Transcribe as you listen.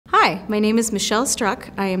Hi, my name is Michelle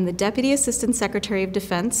Struck. I am the Deputy Assistant Secretary of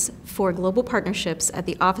Defense for Global Partnerships at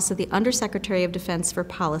the Office of the Undersecretary of Defense for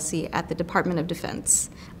Policy at the Department of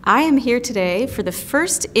Defense. I am here today for the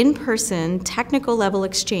first in-person technical level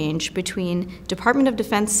exchange between Department of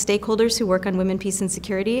Defense stakeholders who work on women, peace, and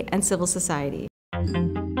security and civil society.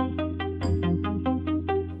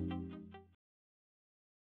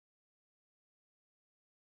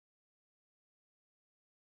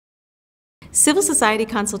 Civil society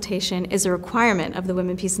consultation is a requirement of the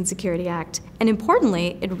Women, Peace, and Security Act, and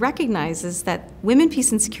importantly, it recognizes that women,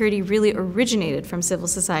 peace, and security really originated from civil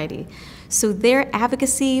society. So their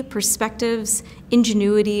advocacy, perspectives,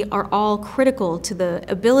 ingenuity are all critical to the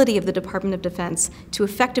ability of the Department of Defense to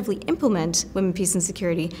effectively implement women, peace, and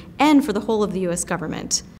security, and for the whole of the U.S.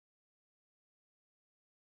 government.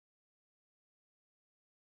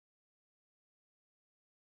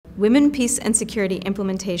 Women, peace, and security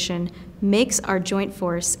implementation makes our joint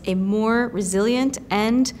force a more resilient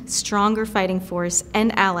and stronger fighting force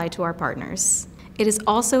and ally to our partners. It is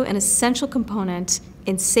also an essential component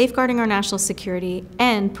in safeguarding our national security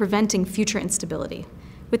and preventing future instability.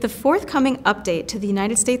 With the forthcoming update to the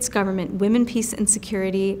United States government Women, Peace, and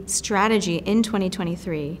Security Strategy in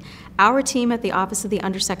 2023, our team at the Office of the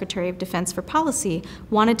Undersecretary of Defense for Policy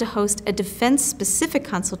wanted to host a defense-specific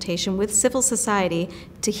consultation with civil society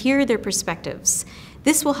to hear their perspectives.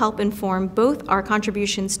 This will help inform both our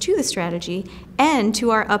contributions to the strategy and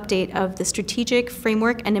to our update of the Strategic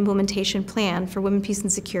Framework and Implementation Plan for Women, Peace,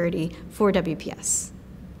 and Security for WPS.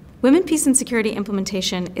 Women, Peace, and Security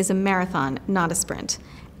implementation is a marathon, not a sprint.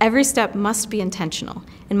 Every step must be intentional,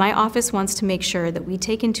 and my office wants to make sure that we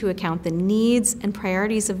take into account the needs and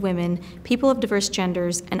priorities of women, people of diverse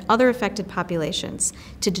genders, and other affected populations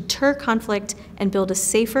to deter conflict and build a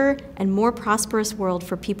safer and more prosperous world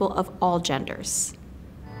for people of all genders.